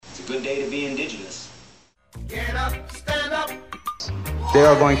good day to be Indigenous. Get up, stand up. They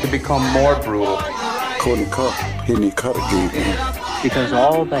are going to become more brutal. Caught the cup, hitting the cup again. Because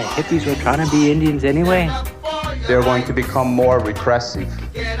all the hippies were trying to be Indians anyway. They're going to become more repressive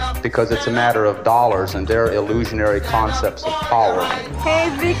because it's a matter of dollars and their illusionary concepts of power. Hey,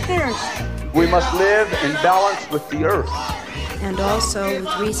 Victor. We must live in balance with the earth. And also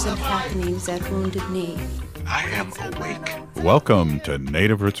with recent happenings at Wounded Knee. I am awake. Welcome to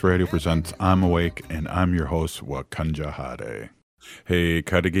Native Roots Radio Presents I'm Awake, and I'm your host, xhkezso. Hey,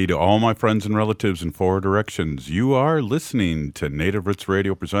 Kadagi to all my friends and relatives in four directions. You are listening to Native Roots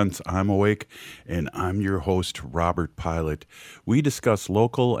Radio Presents I'm Awake, and I'm your host, Robert Pilot. We discuss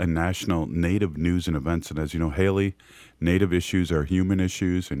local and national Native news and events, and as you know, Haley, Native issues are human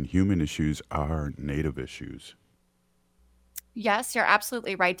issues, and human issues are Native issues. Yes, you're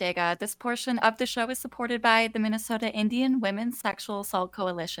absolutely right, Dega. This portion of the show is supported by the Minnesota Indian Women's Sexual Assault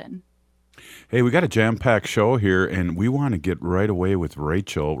Coalition. Hey, we got a jam-packed show here, and we want to get right away with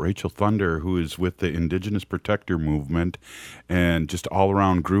Rachel Thunder, who is with the Indigenous Protector Movement and just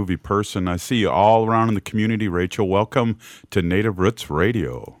all-around groovy person. I see you all around in the community. Rachel, welcome to Native Roots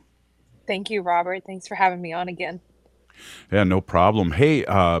Radio. Thank you, Robert. Thanks for having me on again. Yeah, no problem. Hey,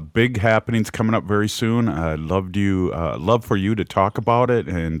 big happenings coming up very soon. I'd love for you to talk about it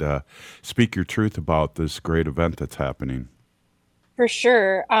and speak your truth about this great event that's happening. For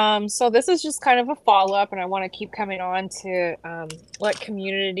sure. So this is just kind of a follow-up, and I want to keep coming on to let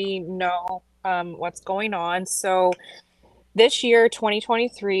community know what's going on. So this year,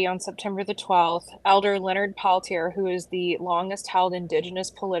 2023, on September the 12th, Elder Leonard Peltier, who is the longest-held Indigenous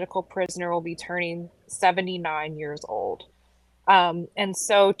political prisoner, will be turning 79 years old. And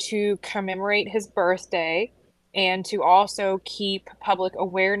so to commemorate his birthday and to also keep public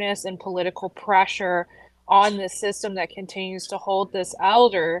awareness and political pressure on the system that continues to hold this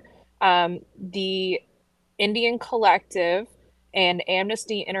elder, the Indian Collective and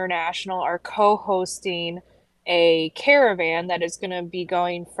Amnesty International are co-hosting a caravan that is going to be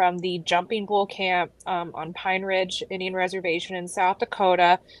going from the Jumping Bull Camp on Pine Ridge Indian Reservation in South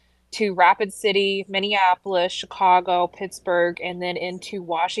Dakota to Rapid City, Minneapolis, Chicago, Pittsburgh, and then into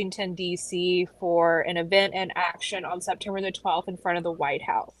Washington, D.C. for an event and action on September the 12th in front of the White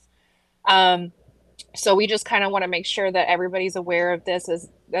House. So we just kind of want to make sure that everybody's aware of this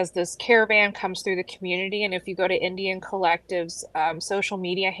as this caravan comes through the community. And if you go to Indian Collective's social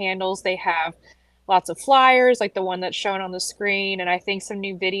media handles, they have lots of flyers like the one that's shown on the screen, and I think some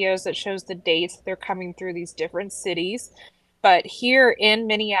new videos that shows the dates that they're coming through these different cities. But here in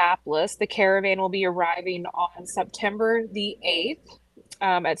Minneapolis, the caravan will be arriving on September the 8th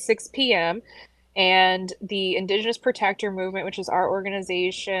at 6 p.m. And the Indigenous Protector Movement, which is our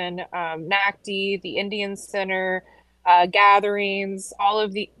organization, NACD, the Indian Center, gatherings, all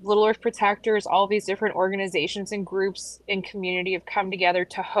of the Little Earth Protectors, all of these different organizations and groups in community have come together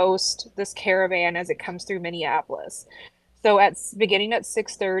to host this caravan as it comes through Minneapolis. So beginning at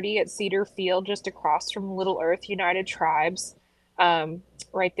 6:30 at Cedar Field, just across from Little Earth United Tribes,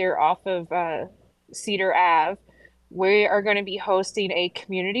 right there off of Cedar Ave, we are going to be hosting a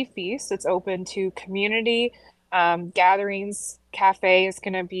community feast that's open to community gatherings. Cafe is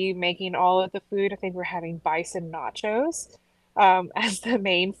going to be making all of the food. I think we're having bison nachos as the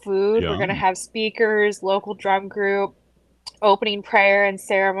main food. Yum. We're going to have speakers, local drum group, opening prayer and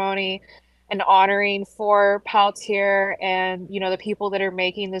ceremony, and honoring for Peltier and, the people that are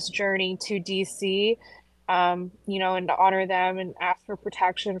making this journey to DC, and to honor them and ask for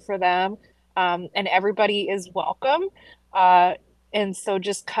protection for them. And everybody is welcome. And so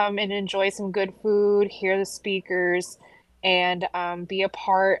just come and enjoy some good food, hear the speakers, and be a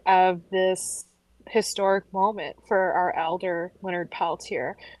part of this historic moment for our elder, Leonard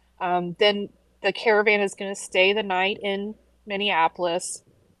Peltier. Then the caravan is going to stay the night in Minneapolis.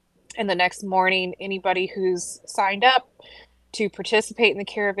 And the next morning, anybody who's signed up to participate in the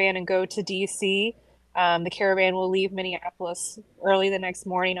caravan and go to DC, the caravan will leave Minneapolis early the next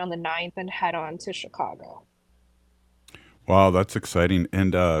morning on the 9th and head on to Chicago. Wow, that's exciting.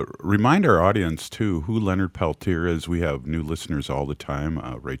 And remind our audience, too, who Leonard Peltier is. We have new listeners all the time,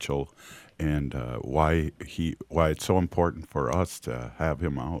 Rachel, and why it's so important for us to have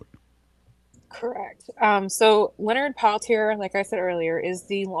him out. Correct. So Leonard Peltier, like I said earlier, is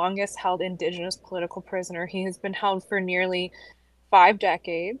the longest held Indigenous political prisoner. He has been held for nearly 5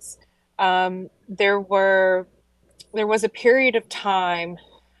 decades. There was a period of time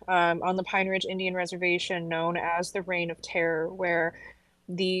on the Pine Ridge Indian Reservation known as the Reign of Terror, where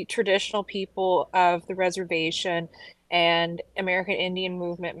the traditional people of the reservation and American Indian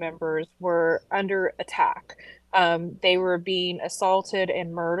Movement members were under attack. They were being assaulted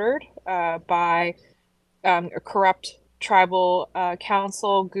and murdered by a corrupt tribal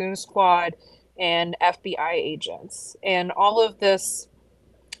council, goon squad, and FBI agents. And all of this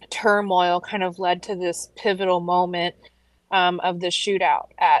turmoil kind of led to this pivotal moment of the shootout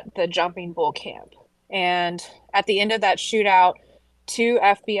at the Jumping Bull camp. And at the end of that shootout, 2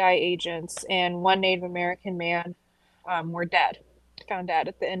 FBI agents and 1 Native American man were found dead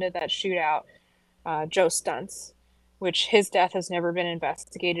at the end of that shootout. Joe Stuntz, which his death has never been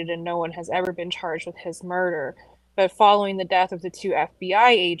investigated and no one has ever been charged with his murder. But following the death of the 2 FBI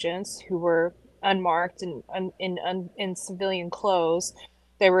agents who were unmarked and in civilian clothes,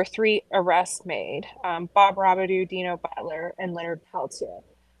 there were 3 arrests made: Bob Robidoux, Dino Butler, and Leonard Peltier.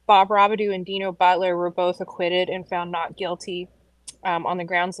 Bob Robidoux and Dino Butler were both acquitted and found not guilty on the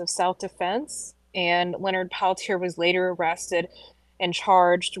grounds of self-defense, and Leonard Peltier was later arrested and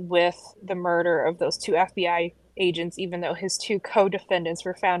charged with the murder of those 2 FBI agents, even though his 2 co-defendants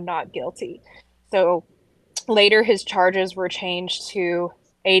were found not guilty. So later his charges were changed to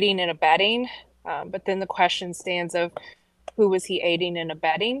aiding and abetting, but then the question stands of who was he aiding and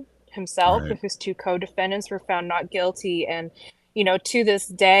abetting? Himself, Right. if his 2 co-defendants were found not guilty. And, to this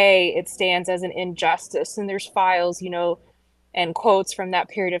day, it stands as an injustice. And there's files, and quotes from that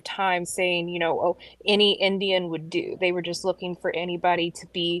period of time saying, oh, any Indian would do. They were just looking for anybody to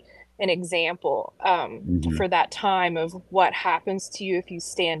be an example for that time of what happens to you if you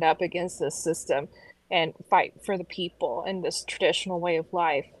stand up against this system and fight for the people and this traditional way of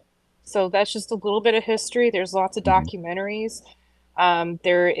life. So that's just a little bit of history. There's lots of documentaries.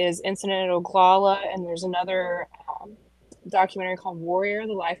 There is Incident at Oglala, and there's another documentary called Warrior,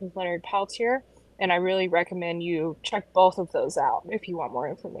 The Life of Leonard Peltier. And I really recommend you check both of those out if you want more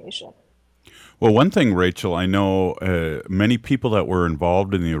information. Well, one thing, Rachel, I know many people that were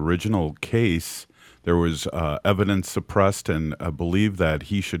involved in the original case, there was evidence suppressed, and I believe that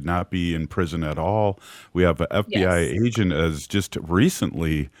he should not be in prison at all. We have an FBI agent as just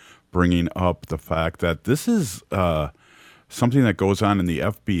recently bringing up the fact that this is something that goes on in the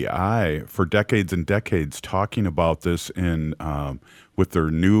FBI for decades and decades, talking about this in with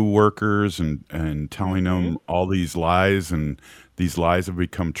their new workers and telling them all these lies, and these lies have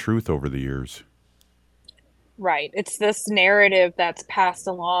become truth over the years. Right. It's this narrative that's passed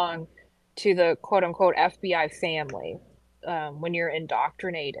along to the quote unquote FBI family when you're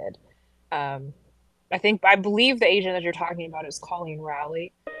indoctrinated. I believe the agent that you're talking about is Colleen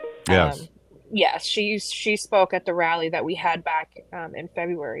Rowley. Yes. Yes, she spoke at the rally that we had back in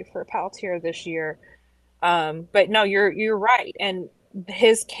February for Peltier this year. But no, you're right. And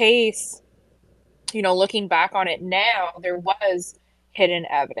his case, looking back on it now, there was hidden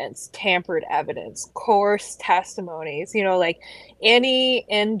evidence, tampered evidence, coerced testimonies, like any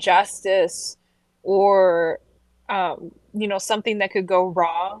injustice or something that could go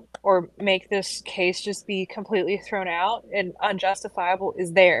wrong or make this case just be completely thrown out and unjustifiable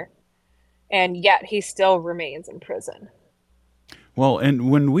is there. And yet he still remains in prison. Well, and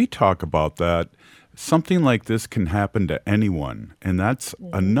when we talk about that, something like this can happen to anyone. And that's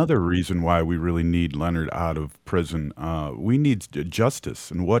another reason why we really need Leonard out of prison. We need justice.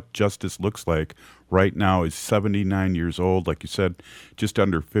 And what justice looks like right now is 79 years old. Like you said, just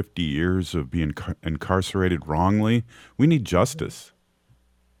under 50 years of being incarcerated wrongly. We need justice.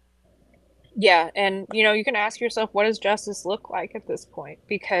 Yeah. And, you can ask yourself, what does justice look like at this point?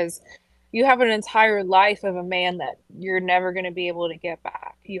 Because you have an entire life of a man that you're never going to be able to get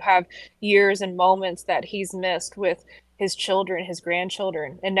back. You have years and moments that he's missed with his children, his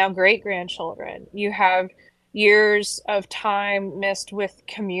grandchildren, and now great-grandchildren. You have years of time missed with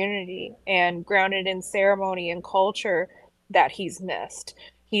community and grounded in ceremony and culture that he's missed.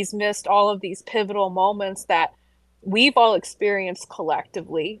 He's missed all of these pivotal moments that we've all experienced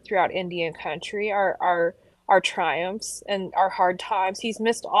collectively throughout Indian country, our triumphs and our hard times. He's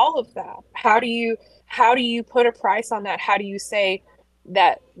missed all of that. How do you put a price on that? How do you say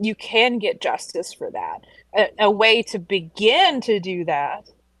that you can get justice for that? A way to begin to do that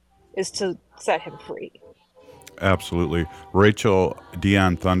is to set him free. Absolutely. Rachel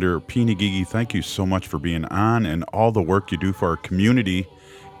Dionne Thunder, Pinigigi, thank you so much for being on and all the work you do for our community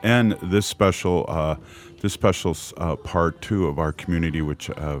and this special part two of our community,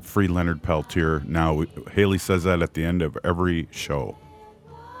 which free Leonard Peltier. Now, Haley says that at the end of every show.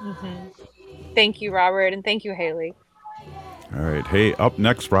 Thank you, Robert, and thank you, Haley. All right. Hey, up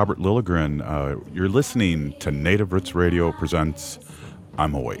next, Robert Lilligren. You're listening to Native Roots Radio presents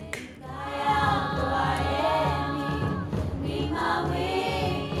I'm Awake.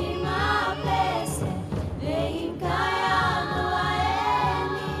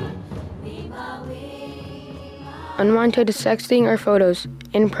 Unwanted sexting or photos,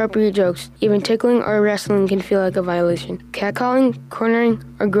 inappropriate jokes, even tickling or wrestling can feel like a violation. Catcalling, cornering,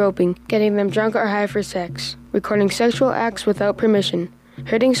 or groping, getting them drunk or high for sex. Recording sexual acts without permission.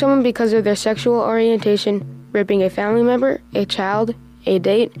 Hurting someone because of their sexual orientation. Raping a family member, a child, a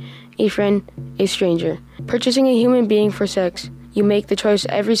date, a friend, a stranger. Purchasing a human being for sex. You make the choice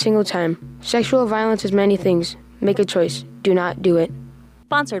every single time. Sexual violence is many things. Make a choice. Do not do it.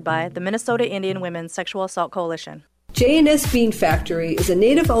 Sponsored by the Minnesota Indian Women's Sexual Assault Coalition. J&S Bean Factory is a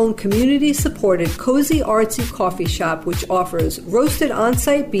Native-owned, community-supported, cozy, artsy coffee shop which offers roasted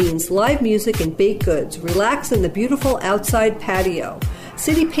on-site beans, live music, and baked goods. Relax in the beautiful outside patio.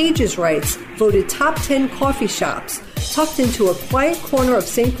 City Pages writes, voted top 10 coffee shops. Tucked into a quiet corner of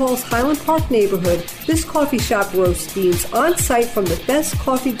St. Paul's Highland Park neighborhood, this coffee shop roasts beans on-site from the best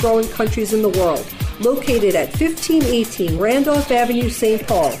coffee-growing countries in the world. Located at 1518 Randolph Avenue, St.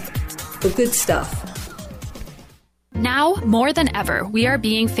 Paul. The good stuff. Now, more than ever, we are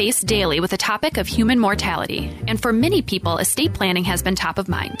being faced daily with the topic of human mortality, and for many people, estate planning has been top of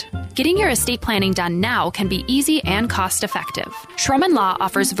mind. Getting your estate planning done now can be easy and cost-effective. Schroman Law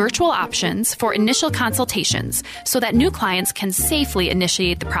offers virtual options for initial consultations so that new clients can safely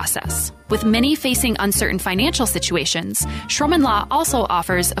initiate the process. With many facing uncertain financial situations, Schroman Law also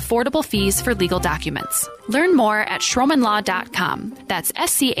offers affordable fees for legal documents. Learn more at schromanlaw.com. That's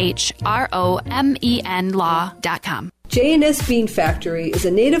SCHROMEN law.com. J&S Bean Factory is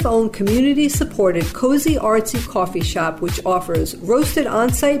a Native-owned, community-supported, cozy, artsy coffee shop which offers roasted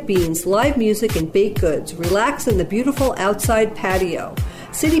on-site beans, live music, and baked goods. Relax in the beautiful outside patio.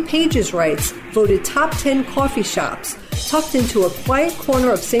 City Pages writes, voted top 10 coffee shops. Tucked into a quiet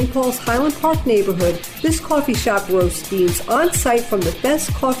corner of St. Paul's Highland Park neighborhood, this coffee shop roasts beans on-site from the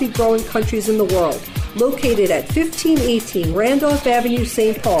best coffee-growing countries in the world. Located at 1518 Randolph Avenue,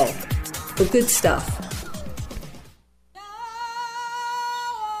 St. Paul. The good stuff.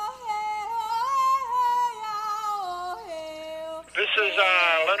 This is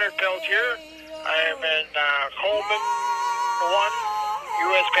Leonard Peltier. I am in Coleman 1,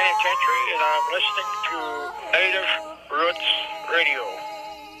 U.S. Penitentiary, and I'm listening to Native Roots Radio.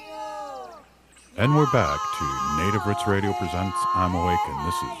 And we're back to Native Roots Radio presents I'm Awake, and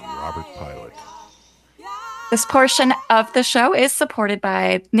this is Robert Pilot. This portion of the show is supported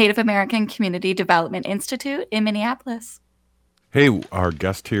by Native American Community Development Institute in Minneapolis. Hey, our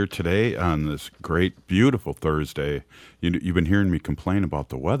guest here today on this great, beautiful Thursday. You've been hearing me complain about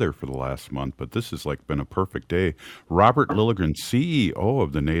the weather for the last month, but this has been a perfect day. Robert Lilligren, CEO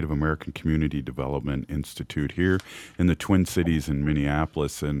of the Native American Community Development Institute here in the Twin Cities in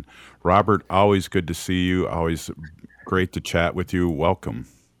Minneapolis. And Robert, always good to see you. Always great to chat with you. Welcome.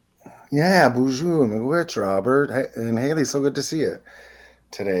 Yeah, bonjour, miigwech, Robert. And Haley, so good to see you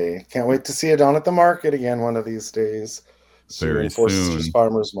today. Can't wait to see you down at the market again one of these days. Very soon. soon.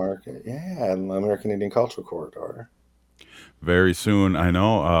 Farmers Market. Yeah, and the American Indian Cultural Corridor. Very soon. I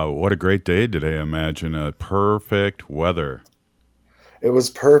know. What a great day today. Imagine perfect weather. It was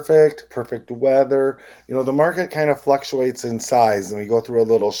perfect weather. The market kind of fluctuates in size, and we go through a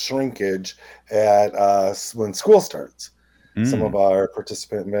little shrinkage at when school starts. Some of our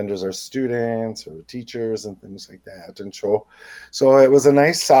participant vendors are students or teachers and things like that. And so it was a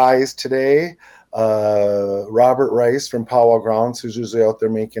nice size today. Robert Rice from Powwow Grounds, who's usually out there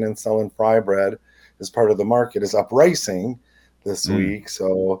making and selling fry bread as part of the market, is up ricing this week.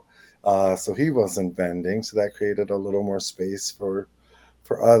 So he wasn't vending. So that created a little more space for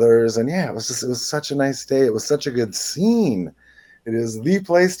others. And yeah, it was such a nice day. It was such a good scene. It is the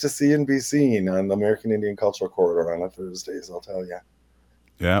place to see and be seen on the American Indian Cultural Corridor on a Thursdays, I'll tell you.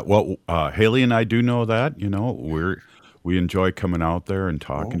 Yeah, well, Haley and I do know that. We enjoy coming out there and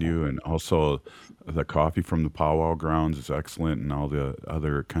talking to you, and also the coffee from the Powwow Grounds is excellent, and all the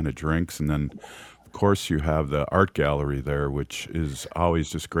other kind of drinks. And then, of course, you have the art gallery there, which is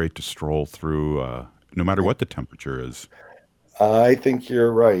always just great to stroll through, no matter what the temperature is. I think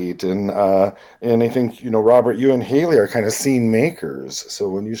you're right, and I think Robert, you and Haley are kind of scene makers. So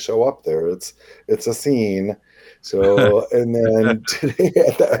when you show up there, it's a scene. So and then today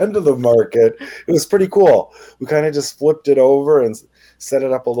at the end of the market, it was pretty cool. We kind of just flipped it over and set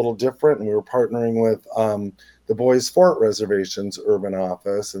it up a little different, and we were partnering with the Boys Fort Reservations Urban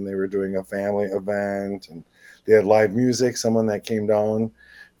Office, and they were doing a family event, and they had live music. Someone that came down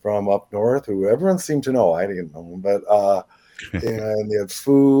from up north, who everyone seemed to know. I didn't know him, but. And they had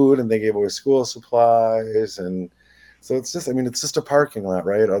food, and they gave away school supplies, and so it's just a parking lot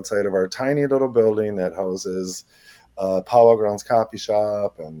right outside of our tiny little building that houses Powwow Grounds Coffee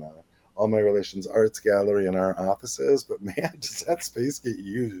Shop and All My Relations Arts Gallery and our offices. But man, does that space get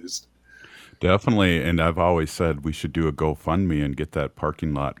used? Definitely, and I've always said we should do a GoFundMe and get that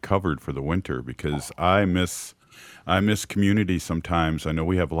parking lot covered for the winter because I miss community sometimes. I know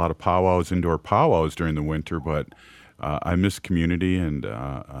we have a lot of powwows, indoor powwows during the winter, but I miss community, and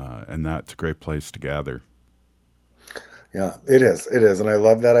that's a great place to gather. Yeah, it is. It is. And I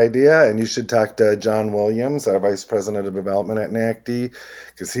love that idea. And you should talk to John Williams, our Vice President of Development at NACD,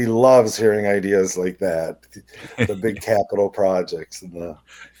 because he loves hearing ideas like that, the big capital projects and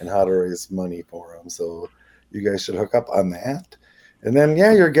how to raise money for them. So you guys should hook up on that. And then,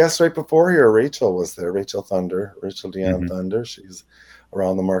 yeah, your guest right before here, Rachel was there, Rachel Dionne Thunder. She's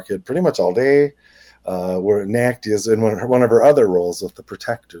around the market pretty much all day. Where NACD is in one of her other roles with the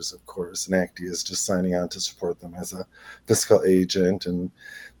protectors, of course. NACD is just signing on to support them as a fiscal agent, and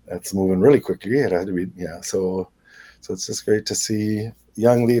that's moving really quickly. It had to be, yeah. So it's just great to see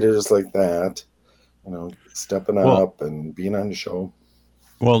young leaders like that, stepping up and being on the show.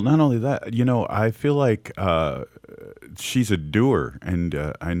 Well, not only that, I feel like she's a doer,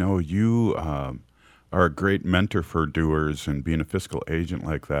 and I know you are a great mentor for doers, and being a fiscal agent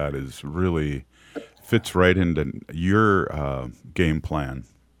like that is really fits right into your game plan.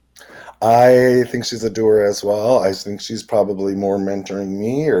 I think she's a doer as well. I think she's probably more mentoring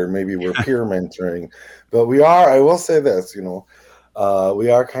me, or maybe we're peer mentoring. But I will say this, we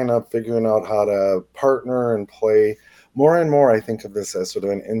are kind of figuring out how to partner and play more and more. I think of this as sort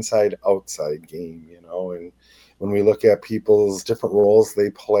of an inside-outside game, and when we look at people's different roles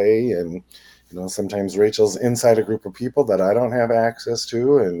they play, and, sometimes Rachel's inside a group of people that I don't have access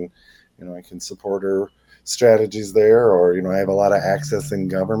to, and I can support her strategies there, or, I have a lot of access in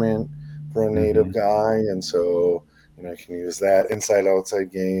government for a Native guy. And so, I can use that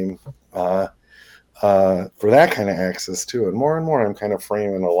inside-outside game for that kind of access too. And more, I'm kind of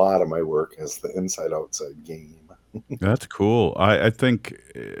framing a lot of my work as the inside-outside game. That's cool. I think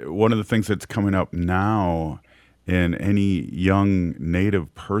one of the things that's coming up now in any young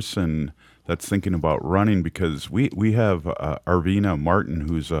Native person that's thinking about running, because we have Arvina Martin,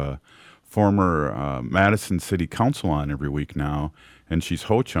 who's a former Madison City Council on every week now, and she's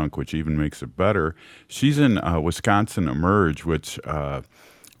Ho-Chunk, which even makes it better. She's in Wisconsin Emerge, which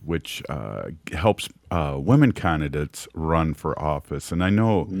helps women candidates run for office. And I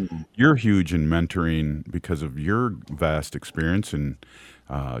know you're huge in mentoring because of your vast experience. And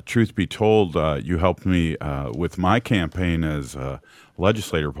truth be told, you helped me with my campaign as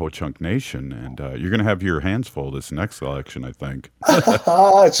legislator of Ho-Chunk Nation, and you're going to have your hands full this next election, I think.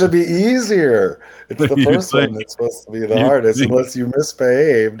 It should be easier. It's the first one that's supposed to be the hardest, unless you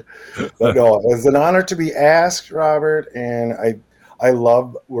misbehaved. But no, it was an honor to be asked, Robert, and I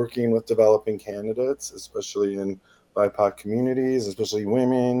love working with developing candidates, especially in BIPOC communities, especially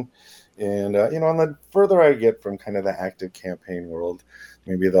women. And, and the further I get from kind of the active campaign world,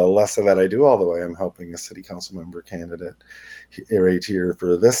 maybe the less of that I do, although I am helping a city council member candidate right here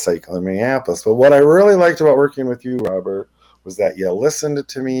for this cycle in Minneapolis. But what I really liked about working with you, Robert, was that you listened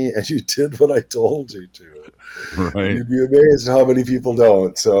to me and you did what I told you to. Right. You'd be amazed how many people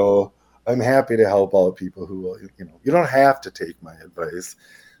don't. So I'm happy to help all the people who will, you don't have to take my advice,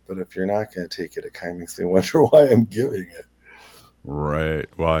 but if you're not going to take it, it kind of makes me wonder why I'm giving it. Right.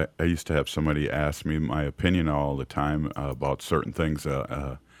 Well, I used to have somebody ask me my opinion all the time about certain things.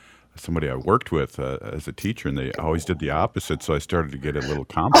 Somebody I worked with as a teacher, and they always did the opposite, so I started to get a little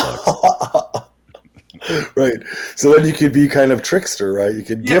complex. Right. So then you could be kind of trickster, right? You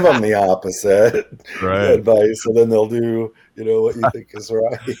could give them the opposite advice, and then they'll do, what you think is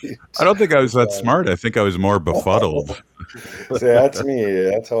right. I don't think I was that smart. I think I was more befuddled. So that's me.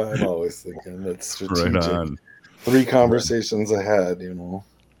 That's how I'm always thinking. It's strategic. Right on. 3 conversations ahead,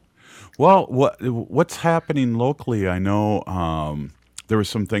 Well, what's happening locally? I know there were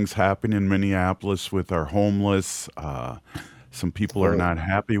some things happening in Minneapolis with our homeless. Some people are not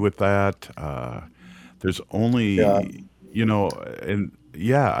happy with that. There's only, what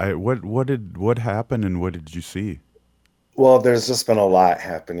happened and what did you see? Well, there's just been a lot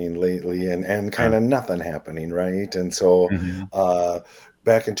happening lately, and kind of nothing happening, right? And so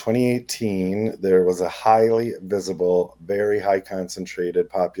back in 2018, there was a highly visible, very high concentrated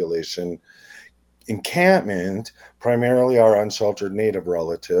population encampment, primarily our unsheltered Native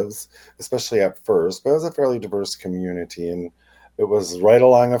relatives, especially at first, but it was a fairly diverse community. And it was right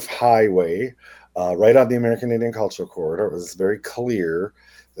along a highway, right on the American Indian Cultural Corridor. It was very clear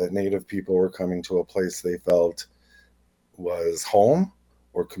that Native people were coming to a place they felt was home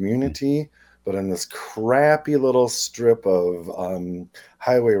or community, but in this crappy little strip of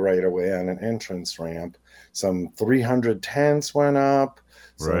highway right away on an entrance ramp, some 300 tents went up,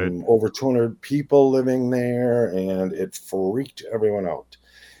 some over 200 people living there, and it freaked everyone out.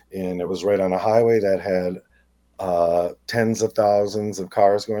 And it was right on a highway that had tens of thousands of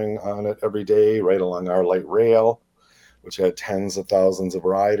cars going on it every day, right along our light rail, which had tens of thousands of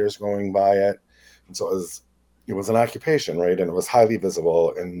riders going by it. And so it was an occupation, right? And it was highly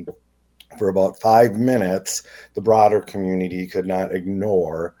visible. And for about 5 minutes, the broader community could not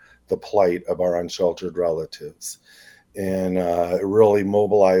ignore the plight of our unsheltered relatives. And it really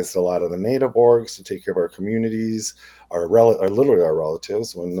mobilized a lot of the Native orgs to take care of our communities, literally our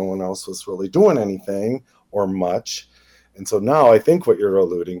relatives, when no one else was really doing anything or much. And so now I think what you're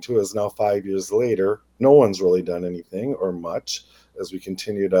alluding to is now 5 years later, no one's really done anything or much as we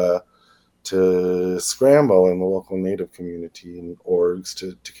continue to scramble in the local Native community and orgs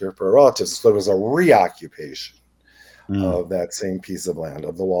to care for our relatives. So there was a reoccupation of that same piece of land,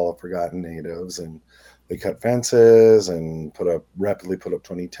 of the Wall of Forgotten Natives, and they cut fences and rapidly put up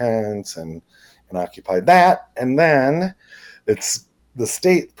 20 tents and occupied that. And then it's the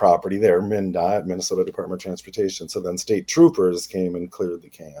state property there, MnDOT, Minnesota Department of Transportation. So then state troopers came and cleared the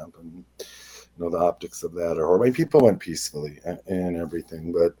camp, and the optics of that are horrible. I mean, people went peacefully and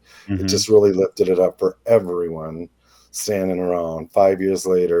everything, but it just really lifted it up for everyone standing around 5 years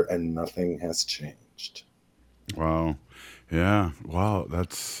later, and nothing has changed. Wow. Yeah. Wow.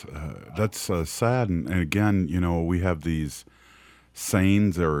 That's sad. And again, we have these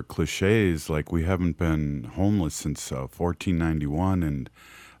sayings or cliches like we haven't been homeless since 1491, and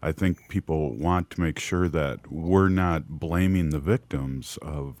I think people want to make sure that we're not blaming the victims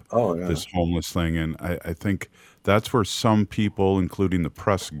of this homeless thing. And I think that's where some people, including the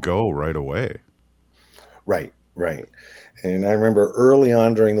press, go right away. Right. And I remember early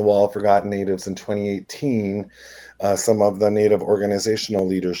on during the Wall of Forgotten Natives in 2018, some of the Native organizational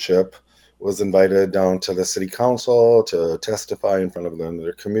leadership was invited down to the city council to testify in front of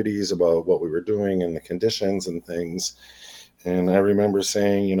their committees about what we were doing and the conditions and things. And I remember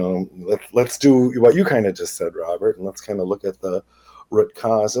saying, let's do what you kind of just said, Robert, and let's kind of look at the root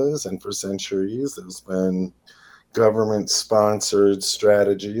causes. And for centuries, there's been government-sponsored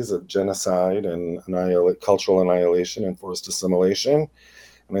strategies of genocide and cultural annihilation and forced assimilation.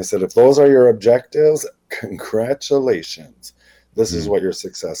 And I said, if those are your objectives, congratulations. This is what your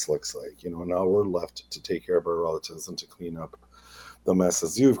success looks like. Now we're left to take care of our relatives and to clean up the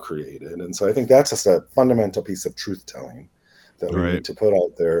messes you've created. And so I think that's just a fundamental piece of truth-telling that we need to put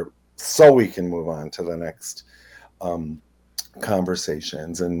out there so we can move on to the next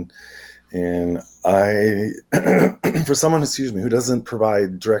conversations. And I, for someone, who doesn't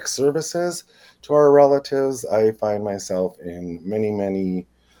provide direct services to our relatives, I find myself in many, many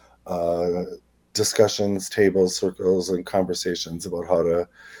discussions, tables, circles, and conversations about how to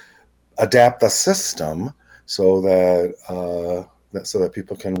adapt the system so that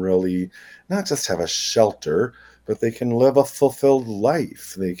people can really not just have a shelter, but they can live a fulfilled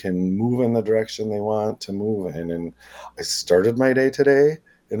life. They can move in the direction they want to move in. And I started my day today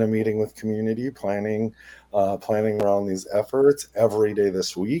in a meeting with community, planning around these efforts every day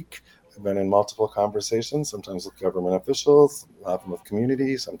this week. I've been in multiple conversations, sometimes with government officials, often with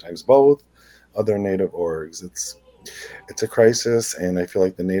community, sometimes both, other Native orgs. It's a crisis, and I feel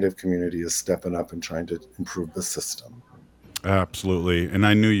like the Native community is stepping up and trying to improve the system. Absolutely. And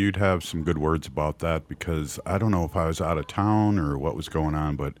I knew you'd have some good words about that, because I don't know if I was out of town or what was going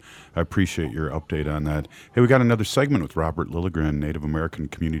on, but I appreciate your update on that. Hey, we got another segment with Robert Lilligren, Native American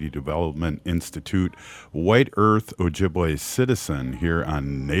Community Development Institute, White Earth Ojibwe citizen, here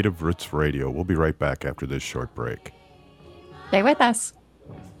on Native Roots Radio. We'll be right back after this short break. Stay with us.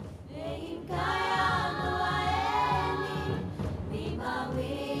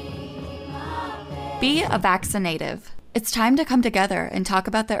 Be a vaccinative. It's time to come together and talk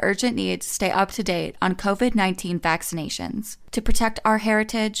about the urgent need to stay up to date on COVID-19 vaccinations to protect our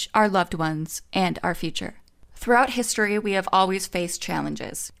heritage, our loved ones, and our future. Throughout history, we have always faced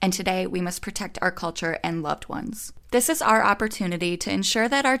challenges, and today we must protect our culture and loved ones. This is our opportunity to ensure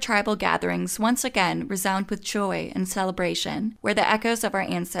that our tribal gatherings once again resound with joy and celebration, where the echoes of our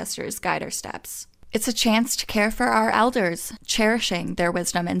ancestors guide our steps. It's a chance to care for our elders, cherishing their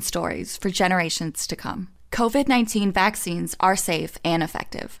wisdom and stories for generations to come. COVID-19 vaccines are safe and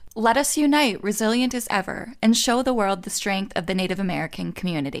effective. Let us unite, resilient as ever, and show the world the strength of the Native American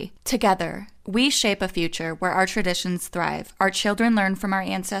community. Together, we shape a future where our traditions thrive, our children learn from our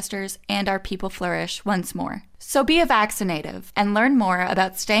ancestors, and our people flourish once more. So be a vaccinative and learn more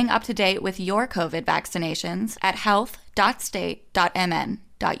about staying up to date with your COVID vaccinations at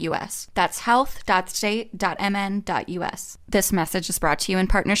health.state.mn.us. That's health.state.mn.us. This message is brought to you in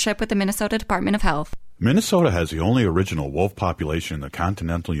partnership with the Minnesota Department of Health. Minnesota has the only original wolf population in the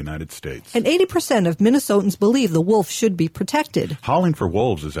continental United States. And 80% of Minnesotans believe the wolf should be protected. Howling for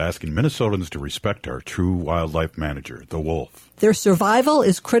Wolves is asking Minnesotans to respect our true wildlife manager, the wolf. Their survival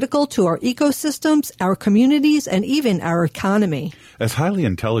is critical to our ecosystems, our communities, and even our economy. As highly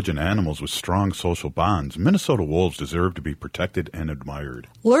intelligent animals with strong social bonds, Minnesota wolves deserve to be protected and admired.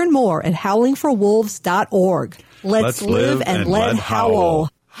 Learn more at howlingforwolves.org. Let's live and let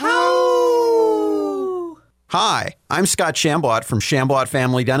howl. Hi, I'm Scott Shamblot from Shamblot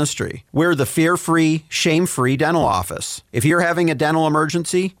Family Dentistry. We're the fear-free, shame-free dental office. If you're having a dental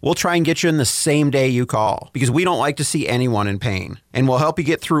emergency, we'll try and get you in the same day you call because we don't like to see anyone in pain. And we'll help you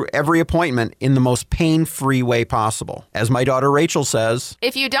get through every appointment in the most pain-free way possible. As my daughter Rachel says,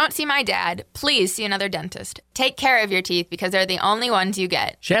 if you don't see my dad, please see another dentist. Take care of your teeth because they're the only ones you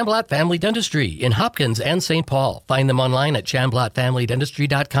get. Shamblot Family Dentistry in Hopkins and St. Paul. Find them online at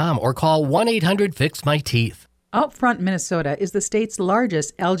shamblotfamilydentistry.com or call 1-800-FIX-MY-TEETH. Outfront Minnesota is the state's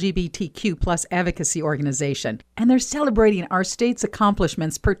largest LGBTQ plus advocacy organization, and they're celebrating our state's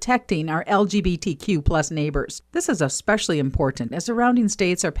accomplishments protecting our LGBTQ plus neighbors. This is especially important as surrounding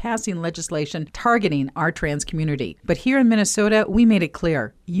states are passing legislation targeting our trans community. But here in Minnesota, we made it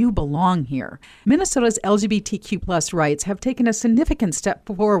clear, you belong here. Minnesota's LGBTQ plus rights have taken a significant step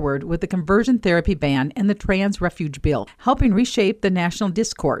forward with the conversion therapy ban and the trans refuge bill, helping reshape the national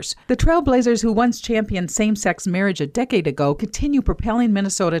discourse. The trailblazers who once championed same-sex marriage a decade ago continue propelling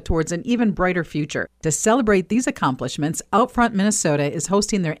Minnesota towards an even brighter future. To celebrate these accomplishments, Outfront Minnesota is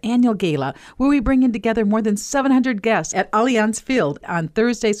hosting their annual gala where we bring in together more than 700 guests at Allianz Field on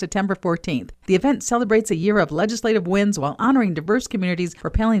Thursday, September 14th. The event celebrates a year of legislative wins while honoring diverse communities,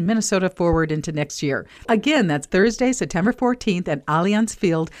 propelling Minnesota forward into next year. Again, that's Thursday, September 14th at Allianz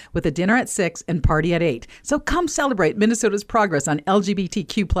Field with a dinner at 6 and party at 8. So come celebrate Minnesota's progress on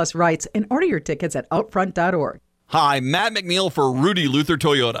LGBTQ plus rights and order your tickets at outfront.org. Hi, Matt McNeil for Rudy Luther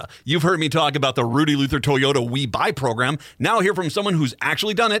Toyota. You've heard me talk about the Rudy Luther Toyota We Buy program. Now hear from someone who's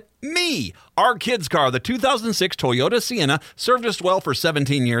actually done it, me. Our kids' car, the 2006 Toyota Sienna, served us well for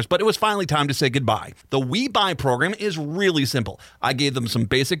 17 years, but it was finally time to say goodbye. The We Buy program is really simple. I gave them some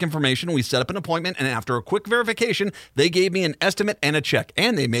basic information, we set up an appointment, and after a quick verification, they gave me an estimate and a check,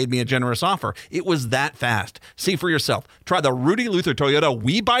 and they made me a generous offer. It was that fast. See for yourself. Try the Rudy Luther Toyota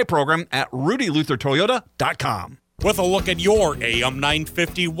We Buy program at rudyluthertoyota.com. With a look at your AM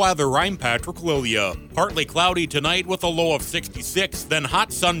 950 weather, I'm Patrick Lilia. Partly cloudy tonight with a low of 66, then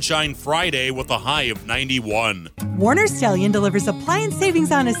hot sunshine Friday with a high of 91. Warner Stellian delivers appliance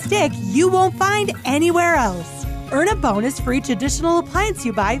savings on a stick you won't find anywhere else. Earn a bonus for each additional appliance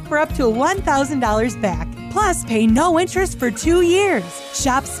you buy for up to $1,000 back. Plus, pay no interest for 2 years.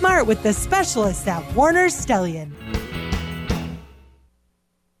 Shop smart with the specialists at Warner Stellian.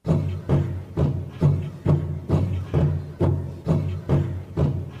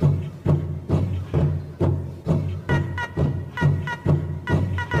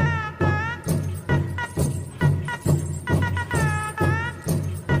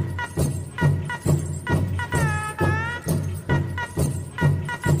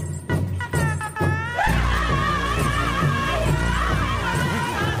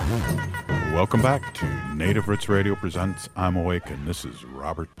 Welcome back to Native Roots Radio presents I'm Awake, and this is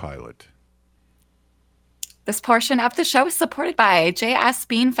Robert Pilot. This portion of the show is supported by J.S.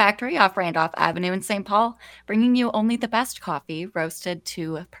 Bean Factory off Randolph Avenue in St. Paul, bringing you only the best coffee roasted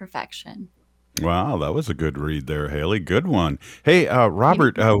to perfection. Wow, that was a good read there, Haley. Good one. Hey,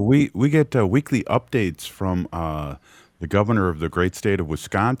 Robert, we get weekly updates from the governor of the great state of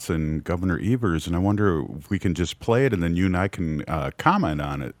Wisconsin, Governor Evers, and I wonder if we can just play it and then you and I can comment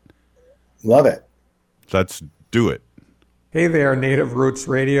on it. Love it. Let's do it. Hey there, Native Roots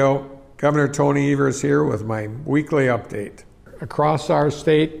Radio. Governor Tony Evers here with my weekly update. Across our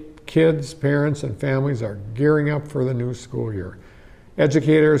state, kids, parents, and families are gearing up for the new school year.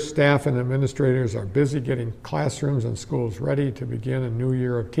 Educators, staff, and administrators are busy getting classrooms and schools ready to begin a new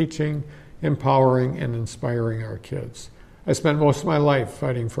year of teaching, empowering, and inspiring our kids. I spent most of my life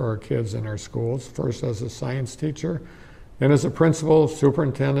fighting for our kids in our schools, first as a science teacher, then as a principal,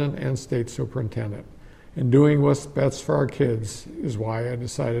 superintendent, and state superintendent. And doing what's best for our kids is why I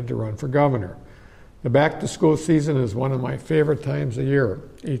decided to run for governor. The back-to-school season is one of my favorite times of year.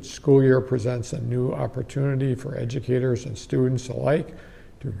 Each school year presents a new opportunity for educators and students alike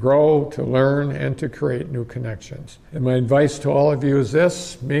to grow, to learn, and to create new connections. And my advice to all of you is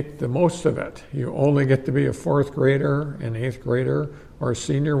this: make the most of it. You only get to be a 4th grader, an 8th grader, or a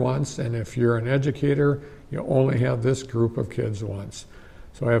senior once, and if you're an educator, you only have this group of kids once.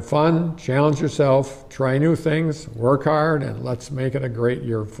 So have fun, challenge yourself, try new things, work hard, and let's make it a great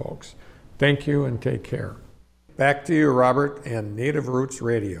year, folks. Thank you and take care. Back to you, Robert, and Native Roots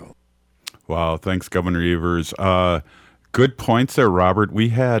Radio. Wow, thanks, Governor Evers. Good points there, Robert. We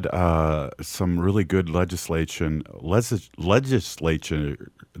had some really good legislation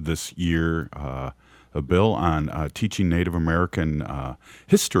this year, a bill on teaching Native American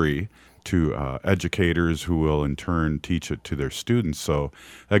history to educators who will in turn teach it to their students. So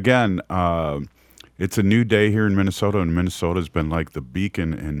again, it's a new day here in Minnesota, and Minnesota's been like the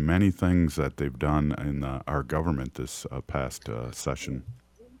beacon in many things that they've done in our government this past session.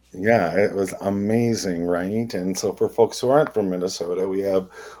 Yeah, it was amazing, right? And so for folks who aren't from Minnesota, we have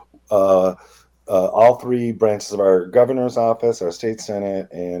all three branches of our governor's office, our state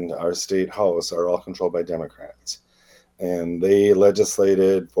senate, and our state house are all controlled by Democrats. And they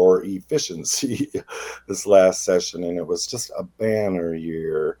legislated for efficiency this last session, and it was just a banner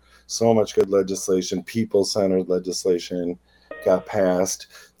year. So much good legislation, people-centered legislation got passed.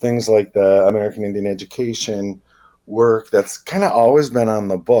 Things like the American Indian Education work that's kind of always been on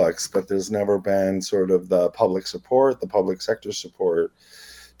the books, but there's never been sort of the public support, the public sector support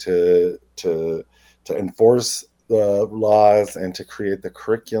to enforce the laws and to create the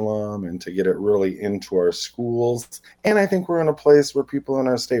curriculum and to get it really into our schools. And I think we're in a place where people in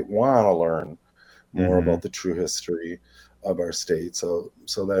our state want to learn more about the true history of our state. So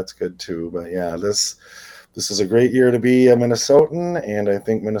that's good too. But yeah, this is a great year to be a Minnesotan, and I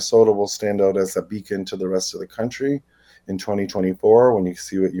think Minnesota will stand out as a beacon to the rest of the country in 2024 when you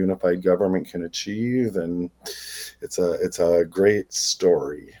see what unified government can achieve, and it's a great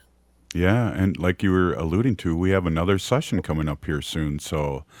story. Yeah, and like you were alluding to, we have another session coming up here soon,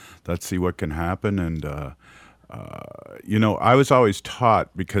 so let's see what can happen. And I was always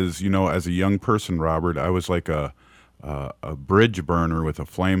taught, because as a young person, Robert, I was like a bridge burner with a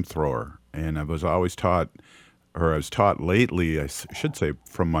flamethrower. And I was always taught, or I was taught lately, I should say,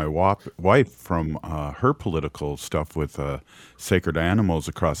 from my wife, from her political stuff with sacred animals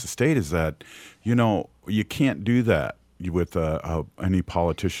across the state, is that, you can't do that with any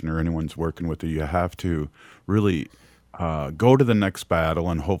politician or anyone's working with you. You have to really go to the next battle,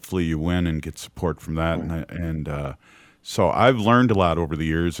 and hopefully you win and get support from that. So I've learned a lot over the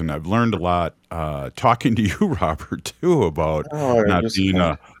years, and I've learned a lot talking to you, Robert, too, about not being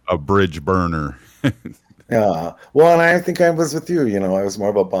a bridge burner. Yeah. Well, and I think I was with you. I was more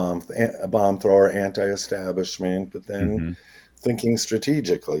of a bomb thrower, anti-establishment, but then thinking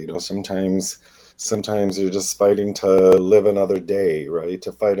strategically. Sometimes you're just fighting to live another day, right?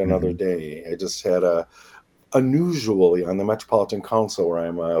 To fight another day. I just had unusually on the Metropolitan Council, where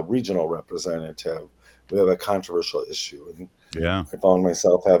I'm a regional representative, we have a controversial issue, and I found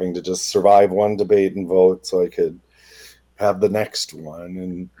myself having to just survive one debate and vote so I could have the next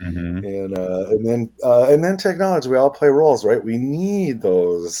one, and then technology. We all play roles, right? We need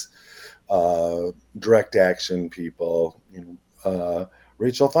those direct action people.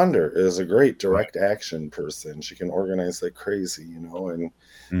 Rachel Thunder is a great direct action person. She can organize like crazy,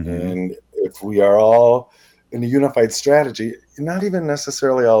 and if we are all in a unified strategy, not even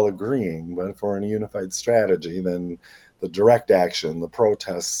necessarily all agreeing, but if we're in a unified strategy, then the direct action, the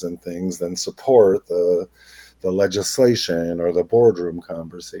protests and things, then support the legislation or the boardroom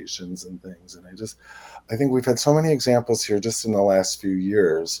conversations and things. And I think we've had so many examples here just in the last few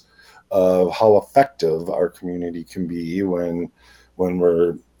years of how effective our community can be when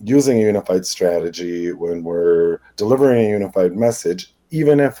we're using a unified strategy, when we're delivering a unified message,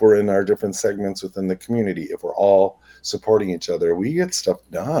 even if we're in our different segments within the community. If we're all supporting each other, we get stuff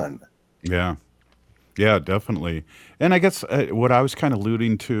done. Yeah, definitely. And I guess what I was kind of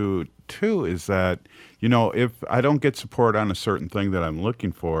alluding to too is that, if I don't get support on a certain thing that I'm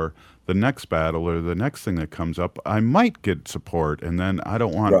looking for, the next battle or the next thing that comes up, I might get support, and then I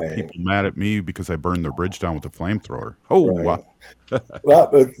don't want people mad at me because I burned their bridge down with a flamethrower. Wow. Well,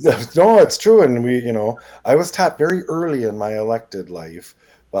 no, it's true. And I was taught very early in my elected life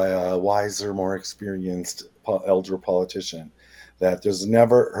by a wiser, more experienced elder politician that there's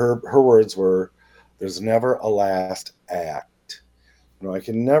never, her words were, there's never a last act. I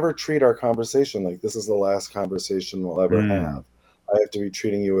can never treat our conversation like this is the last conversation we'll ever have. I have to be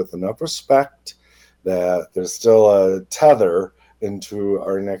treating you with enough respect that there's still a tether into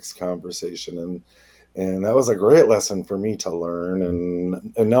our next conversation. And that was a great lesson for me to learn.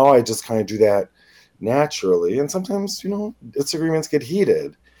 And now I just kind of do that naturally. And sometimes, disagreements get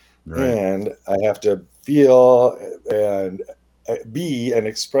heated. Right. And I have to feel and be and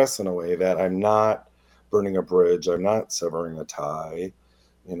express in a way that I'm not burning a bridge. I'm not severing a tie.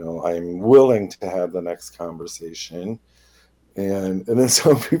 I'm willing to have the next conversation. And then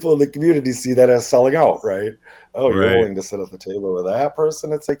some people in the community see that as selling out, right? Oh, you're willing to sit at the table with that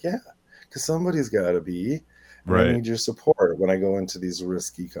person? It's like, yeah, because somebody's got to be. And I Right. need your support when I go into these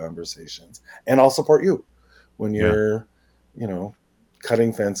risky conversations. And I'll support you when you're,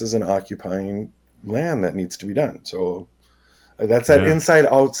 cutting fences and occupying land that needs to be done. So that's that inside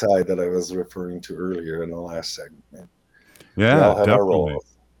outside that I was referring to earlier in the last segment. Yeah, We all have our definitely. roles.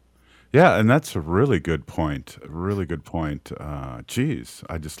 Yeah, and that's a really good point. A really good point. Geez,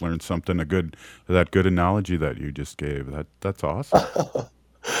 I just learned something. That good analogy that you just gave. That's awesome.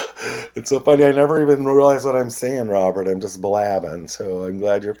 It's so funny. I never even realize what I'm saying, Robert. I'm just blabbing. So I'm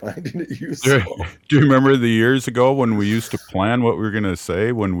glad you're finding it Do useful. do you remember the years ago when we used to plan what we were going to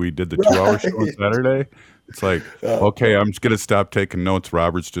say when we did the 2-hour show on Right. Saturday? It's like, okay, I'm just going to stop taking notes.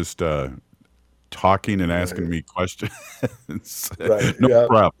 Robert's just talking and asking me questions. Right. No Yeah.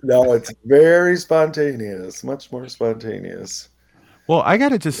 prep. No, it's very spontaneous, much more spontaneous. Well, I got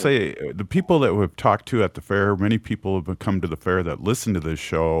to just say, the people that we've talked to at the fair, many people have come to the fair that listen to this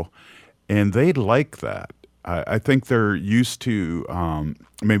show, and they like that. I think they're used to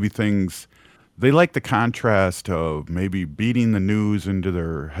maybe things, they like the contrast of maybe beating the news into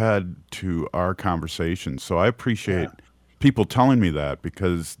their head to our conversation. So I appreciate people telling me that,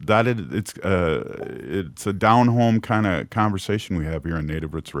 because it's a down home kind of conversation we have here on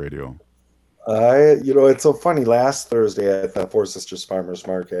Native Roots Radio. It's so funny. Last Thursday at the Four Sisters Farmers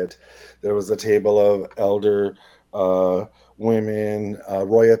Market, there was a table of elder women.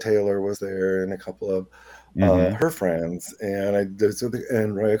 Roya Taylor was there, and a couple of her friends.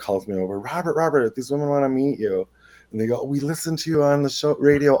 And Roya calls me over. Robert, these women want to meet you. And they go, we listen to you on the show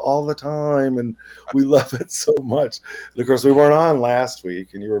radio all the time, and we love it so much. And of course, we weren't on last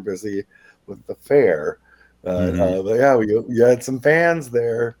week, and you were busy with the fair. But you had some fans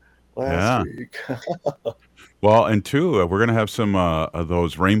there last week. Well, and two, we're going to have some of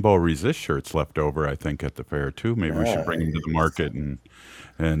those Rainbow Resist shirts left over, I think, at the fair too. Maybe we should bring them to the market and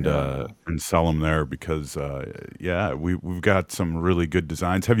sell them there, because we've got some really good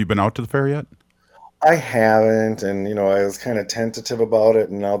designs. Have you been out to the fair yet? I haven't, and I was kind of tentative about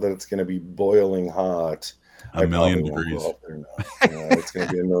it, and now that it's going to be boiling hot, a million degrees. Won't go up there now. It's going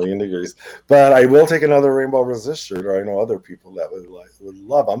to be a million degrees. But I will take another Rainbow Resist shirt, or I know other people that would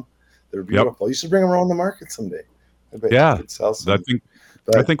love them. They're beautiful. You should bring them around the market someday. I bet you could sell some.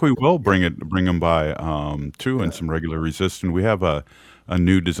 I think we will bring them by too, and some regular resist. And we have a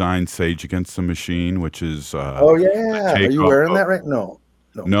new design, Sage Against the Machine, which is are you wearing that right?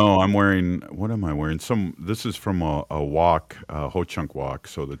 No, I'm wearing. What am I wearing? This is from a walk, Ho Chunk walk.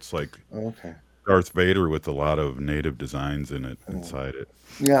 So that's like Darth Vader with a lot of native designs in it inside it.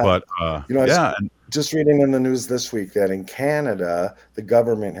 Yeah, but just reading in the news this week that in Canada, the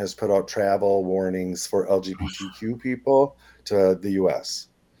government has put out travel warnings for LGBTQ people to the U.S.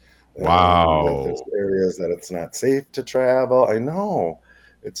 Wow, there's areas that it's not safe to travel. I know.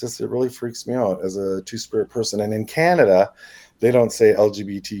 It really freaks me out as a Two-Spirit person. And in Canada, they don't say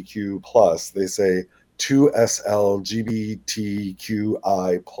LGBTQ plus; they say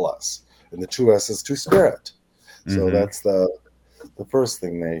 2SLGBTQI plus, and the 2S is Two-Spirit. So that's the first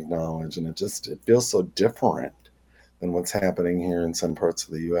thing they acknowledge, and it feels so different than what's happening here in some parts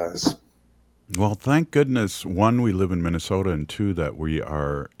of the U.S. Well, thank goodness, one, we live in Minnesota, and two, that we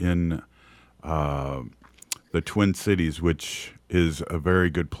are in the Twin Cities, which is a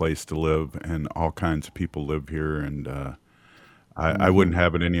very good place to live, and all kinds of people live here, and I wouldn't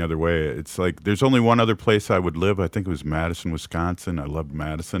have it any other way. It's like there's only one other place I would live. I think it was Madison, Wisconsin. I loved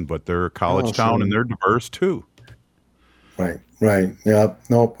Madison, but they're a college town, and they're diverse too. Right. Yeah.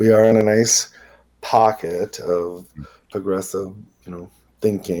 Nope. We are in a nice pocket of progressive,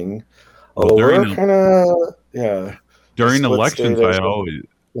 thinking. Although we're kind of, During elections, I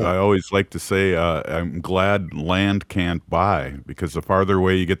always like to say, I'm glad land can't buy, because the farther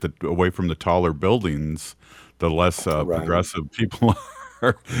away you get away from the taller buildings, the less progressive people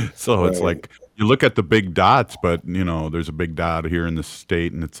are. So it's like, you look at the big dots, but there's a big dot here in the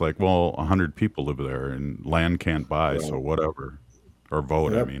state, and it's like, well, 100 people live there, and land can't buy, so whatever, or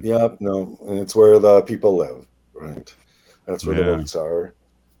vote. I mean, and it's where the people live, right? That's where the votes are.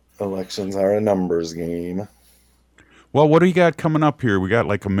 Elections are a numbers game. Well, what do you got coming up here? We got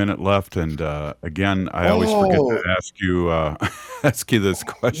like a minute left, and again, I always forget to ask you this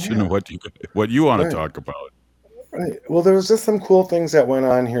question: what you want to talk about? Right. Well, there was just some cool things that went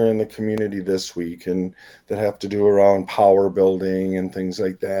on here in the community this week, and that have to do around power building and things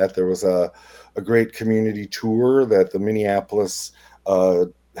like that. There was a great community tour that the Minneapolis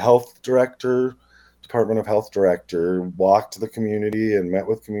Department of Health director walked the community and met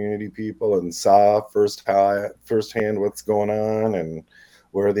with community people and saw firsthand what's going on and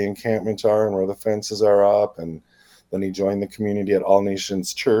where the encampments are and where the fences are up. And Then he joined the community at All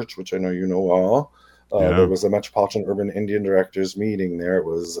Nations Church, which I know you know all. There was a Metropolitan Urban Indian Directors meeting there. It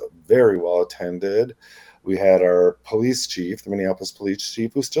was very well attended. We had our police chief, the Minneapolis police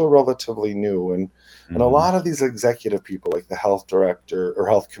chief, who's still relatively new. And a lot of these executive people, like the health director or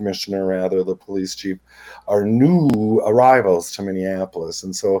health commissioner, rather, the police chief, are new arrivals to Minneapolis.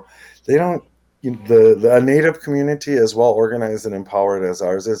 And so they don't, the Native community, as well organized and empowered as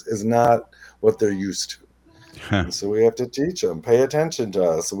ours is not what they're used to. And so we have to teach them, pay attention to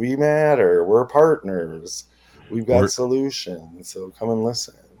us. We matter. We're partners. We've got solutions. So come and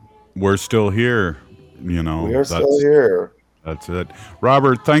listen. We're still here. We are still here. That's it.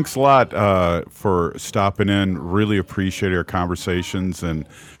 Robert, thanks a lot for stopping in. Really appreciate our conversations. And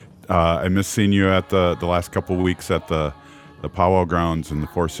I miss seeing you at the last couple of weeks at the powwow grounds and the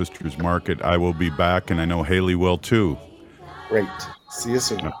Four Sisters Market. I will be back, and I know Haley will too. Great. See you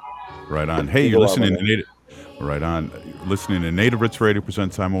soon. Right on. Hey, you're listening to Native. Right on. Listening to Native Roots Radio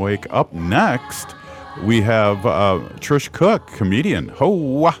presents I'm Awake. Up next, we have Trish Cook, comedian.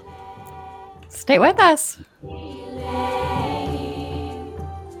 Ho! Stay with us.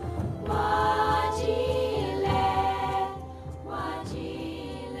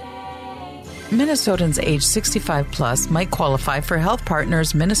 Minnesotans age 65 plus might qualify for Health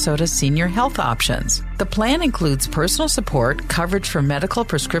Partners Minnesota Senior Health Options. The plan includes personal support, coverage for medical,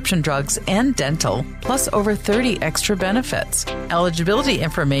 prescription drugs, and dental, plus over 30 extra benefits. Eligibility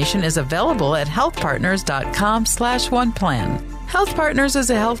information is available at healthpartners.com/oneplan. Health Partners is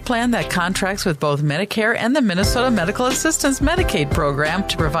a health plan that contracts with both Medicare and the Minnesota Medical Assistance Medicaid program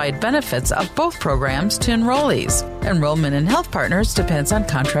to provide benefits of both programs to enrollees. Enrollment in Health Partners depends on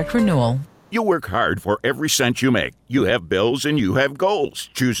contract renewal. You work hard for every cent you make. You have bills and you have goals.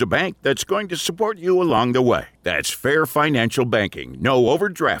 Choose a bank that's going to support you along the way. That's Fair Financial Banking. No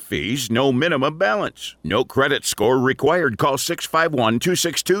overdraft fees, no minimum balance. No credit score required. Call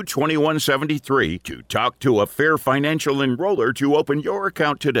 651-262-2173 to talk to a Fair Financial enroller to open your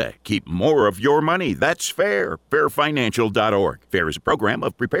account today. Keep more of your money. That's fair. Fairfinancial.org. FAIR is a program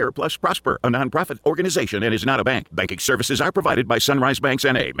of Prepare Plus Prosper, a nonprofit organization, and is not a bank. Banking services are provided by Sunrise Banks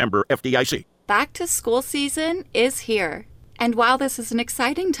N.A., member FDIC. Back to school season is here. And while this is an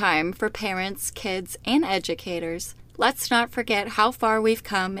exciting time for parents, kids, and educators, let's not forget how far we've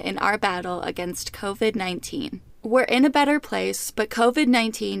come in our battle against COVID-19. We're in a better place, but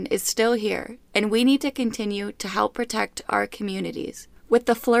COVID-19 is still here, and we need to continue to help protect our communities. With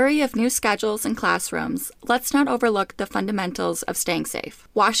the flurry of new schedules and classrooms, let's not overlook the fundamentals of staying safe.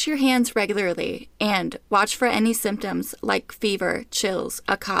 Wash your hands regularly and watch for any symptoms like fever, chills,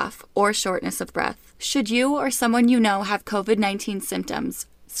 a cough, or shortness of breath. Should you or someone you know have COVID-19 symptoms,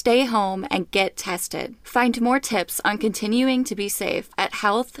 stay home and get tested. Find more tips on continuing to be safe at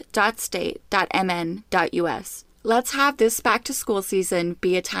health.state.mn.us. Let's have this back-to-school season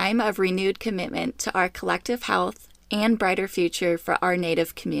be a time of renewed commitment to our collective health and brighter future for our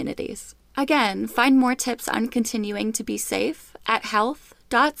Native communities. Again, find more tips on continuing to be safe at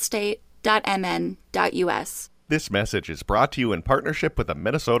health.state.mn.us. This message is brought to you in partnership with the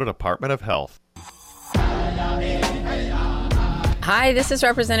Minnesota Department of Health. Hi, this is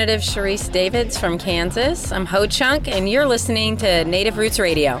Representative Sharice Davids from Kansas. I'm Ho Chunk, and you're listening to Native Roots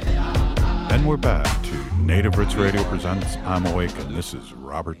Radio. And we're back to Native Roots Radio presents I'm Awake, and this is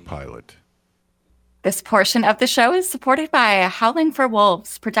Robert Pilot. This portion of the show is supported by Howling for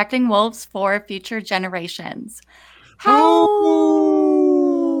Wolves, protecting wolves for future generations. Wow,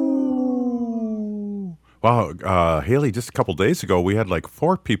 Haley, just a couple days ago, we had like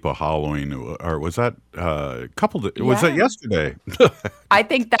 4 people howling. Or was that was that yesterday? I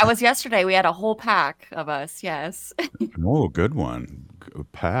think that was yesterday. We had a whole pack of us, yes. Oh, good one. A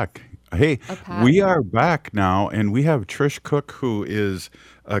pack. Hey, we are back now, and we have Trish Cook, who is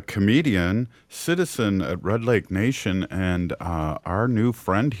a comedian, citizen at Red Lake Nation, and our new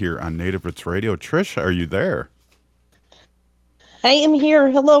friend here on Native Roots Radio. Trish, are you there? I am here.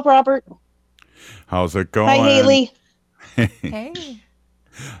 Hello, Robert. How's it going? Hi, Haley. Hey.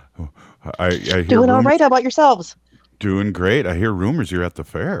 I hear doing all right. How about yourselves? Doing great. I hear rumors you're at the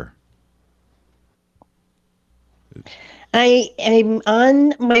fair. I am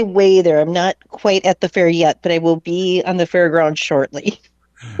on my way there. I'm not quite at the fair yet, but I will be on the fairground shortly.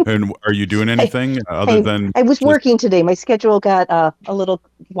 And are you doing anything other than... I was working today. My schedule got a little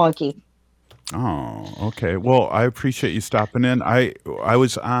wonky. Oh, okay. Well, I appreciate you stopping in. I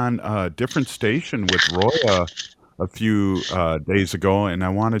was on a different station with Roya a few days ago, and I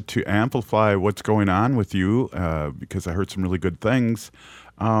wanted to amplify what's going on with you because I heard some really good things.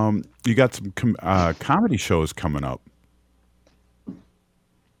 You got some comedy shows coming up.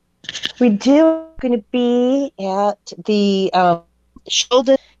 We do. going to be at the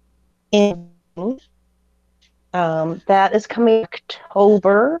Sheldon in that is coming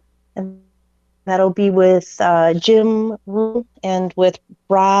October, and that'll be with Jim Rue and with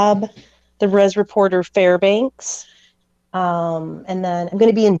Rob, the Res Reporter Fairbanks. And then I'm going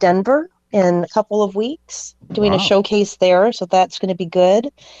to be in Denver in a couple of weeks doing a showcase there, so that's going to be good.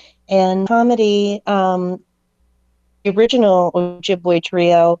 And comedy, the original Ojibwe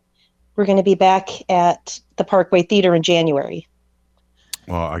Trio, we're going to be back at the Parkway Theater in January.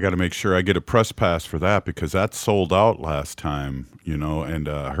 Well, I got to make sure I get a press pass for that because that sold out last time, and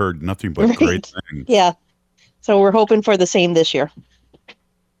heard nothing but great things. Yeah. So we're hoping for the same this year.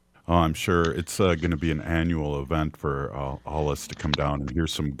 Oh, I'm sure it's going to be an annual event for all us to come down and hear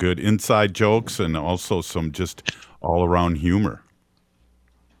some good inside jokes and also some just all-around humor.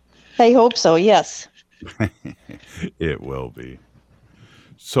 I hope so, yes. It will be.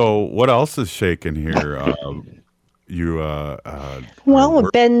 So what else is shaking here? Well,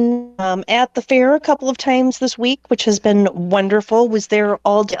 we've been at the fair a couple of times this week, which has been wonderful. Was there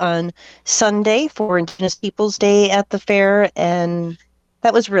all day on Sunday for Indigenous Peoples Day at the fair, and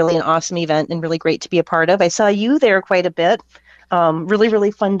that was really an awesome event and really great to be a part of. I saw you there quite a bit. Really,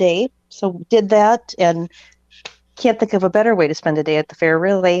 really fun day. So did that, and can't think of a better way to spend a day at the fair,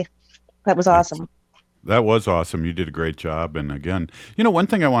 really. That was awesome. That was awesome. You did a great job. And again, one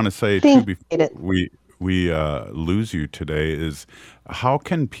thing I want to say too before we lose you today is how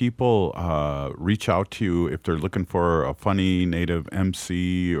can people reach out to you if they're looking for a funny Native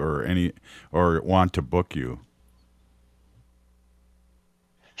MC or want to book you?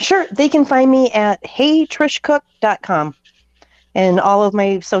 Sure. They can find me at heytrishcook.com. And all of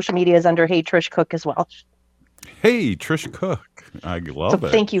my social media is under Hey Trish Cook as well. Hey, Trish Cook. I love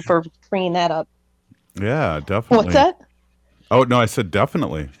it. Thank you for bringing that up. Yeah, definitely. What's that? Oh, no, I said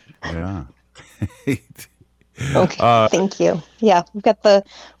definitely. Yeah. Okay, thank you. Yeah, we've got the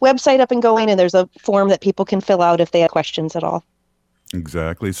website up and going, and there's a form that people can fill out if they have questions at all.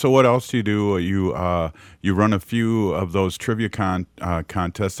 Exactly. So what else do you do? You run a few of those trivia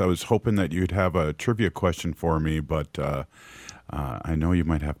contests. I was hoping that you'd have a trivia question for me, but I know you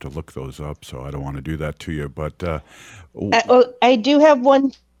might have to look those up, so I don't want to do that to you. But I do have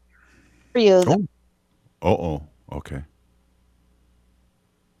one for you. Okay.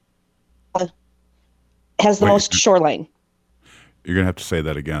 Has the most shoreline. You're going to have to say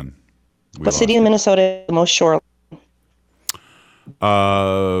that again. What city in Minnesota has the most shoreline?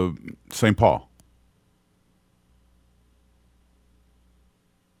 St. Paul.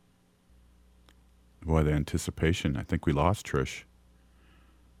 Boy, the anticipation. I think we lost Trish.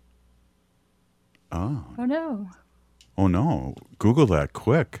 Oh, no. Oh, no. Google that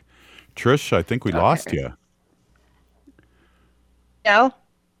quick. Trish, I think we lost you. No?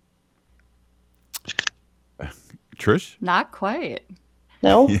 Trish? Not quite.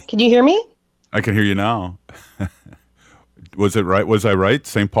 No? Can you hear me? I can hear you now. Was it right? Was I right?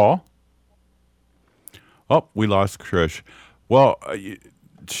 St. Paul? Oh, we lost Trish. Well,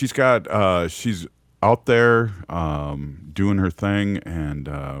 she's out there doing her thing, and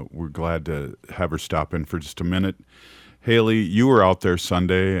we're glad to have her stop in for just a minute. Haley, you were out there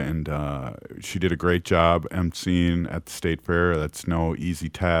Sunday, and she did a great job emceeing at the State Fair. That's no easy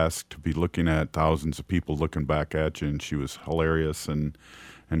task to be looking at thousands of people looking back at you, and she was hilarious and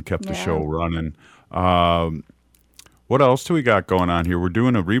kept the show running. What else do we got going on here? We're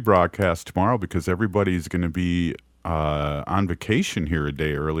doing a rebroadcast tomorrow because everybody's going to be on vacation here a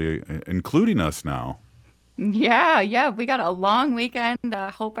day early, including us now. Yeah. We got a long weekend.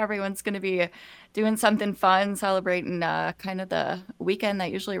 Hope everyone's going to be doing something fun, celebrating kind of the weekend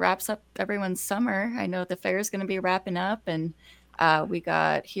that usually wraps up everyone's summer. I know the fair is going to be wrapping up, and we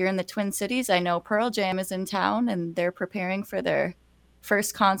got here in the Twin Cities. I know Pearl Jam is in town, and they're preparing for their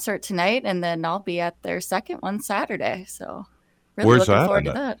first concert tonight, and then I'll be at their second one Saturday. So really looking forward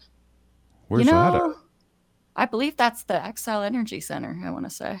to that. Where's that at? I believe that's the Xcel Energy Center, I want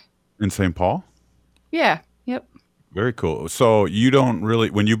to say. In St. Paul? Yeah. Yep. Very cool. So you don't really,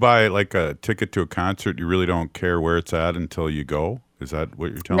 when you buy like a ticket to a concert, you really don't care where it's at until you go? Is that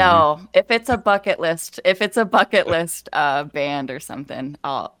what you're telling me? No, if it's a bucket list band or something,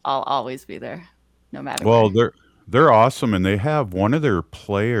 I'll always be there, no matter what. Well, they're awesome, and they have one of their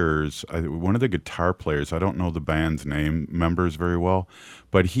players, one of the guitar players. I don't know the band's members very well,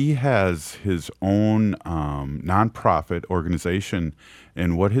 but he has his own nonprofit organization,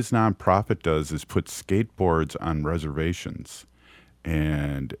 and what his nonprofit does is put skateboards on reservations,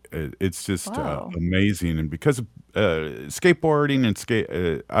 and it's just amazing. And because of skateboarding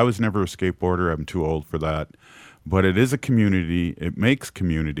and I was never a skateboarder. I'm too old for that, but it is a community. It makes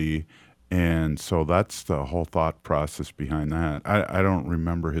community. And so that's the whole thought process behind that. I don't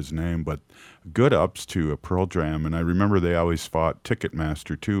remember his name, but good ups to a Pearl Jam. And I remember they always fought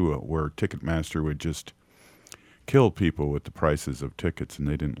Ticketmaster too, where Ticketmaster would just kill people with the prices of tickets, and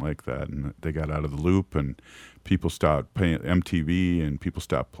they didn't like that. And they got out of the loop, and people stopped paying MTV, and people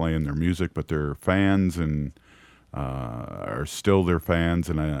stopped playing their music, but their fans and are still their fans,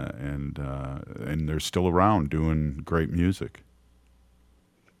 and they're still around doing great music.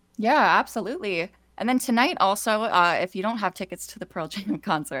 Yeah, absolutely. And then tonight also, if you don't have tickets to the Pearl Jam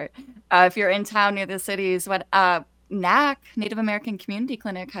concert, if you're in town near the cities, NAC, Native American Community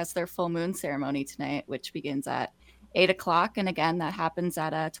Clinic, has their full moon ceremony tonight, which begins at 8 o'clock. And again, that happens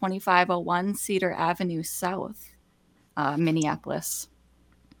at 2501 Cedar Avenue South, Minneapolis.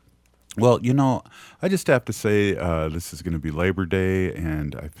 Well, I just have to say this is going to be Labor Day,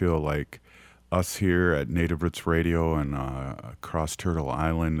 and I feel like us here at Native Roots Radio and across Turtle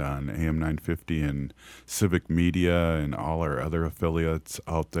Island on AM 950 and Civic Media and all our other affiliates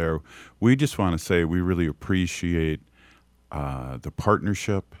out there, we just want to say we really appreciate the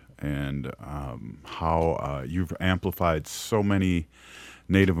partnership and how you've amplified so many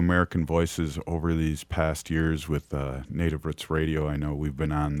Native American voices over these past years with Native Roots Radio. I know we've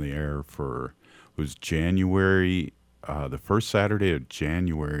been on the air it was January, the first Saturday of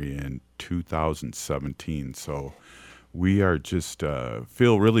January in 2017. So we are just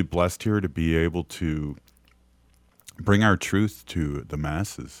feel really blessed here to be able to bring our truth to the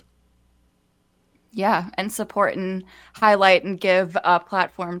masses. Yeah, and support and highlight and give a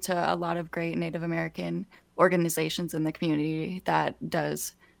platform to a lot of great Native American organizations in the community that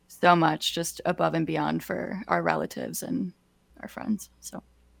does so much just above and beyond for our relatives and our friends. So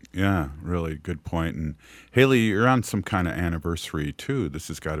yeah, really good point. And Haley, you're on some kind of anniversary too. This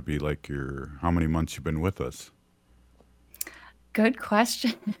has got to be like how many months you've been with us? Good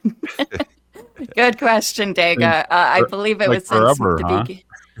question. Good question, Dega. I believe it was forever, since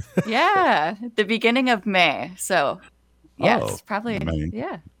the beginning of May. So yes, probably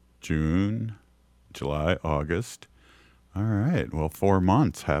May, June, July, August. All right. Well, 4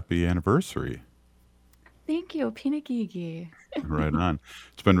 months. Happy anniversary. Thank you, Pinagigi. Right on.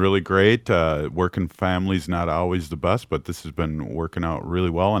 It's been really great. Working family's not always the best, but this has been working out really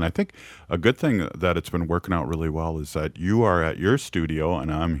well. And I think a good thing that it's been working out really well is that you are at your studio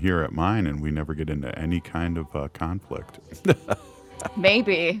and I'm here at mine, and we never get into any kind of conflict.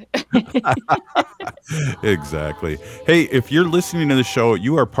 Maybe. Exactly. Hey, if you're listening to the show,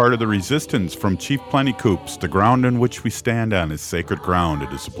 you are part of the resistance from Chief Plenty Coops. The ground on which we stand on is sacred ground.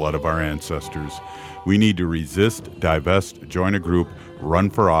 It is the blood of our ancestors. We need to resist, divest, join a group,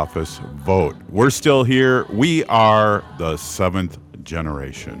 run for office, vote. We're still here. We are the 7th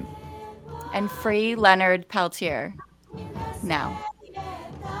generation. And free Leonard Peltier. Now.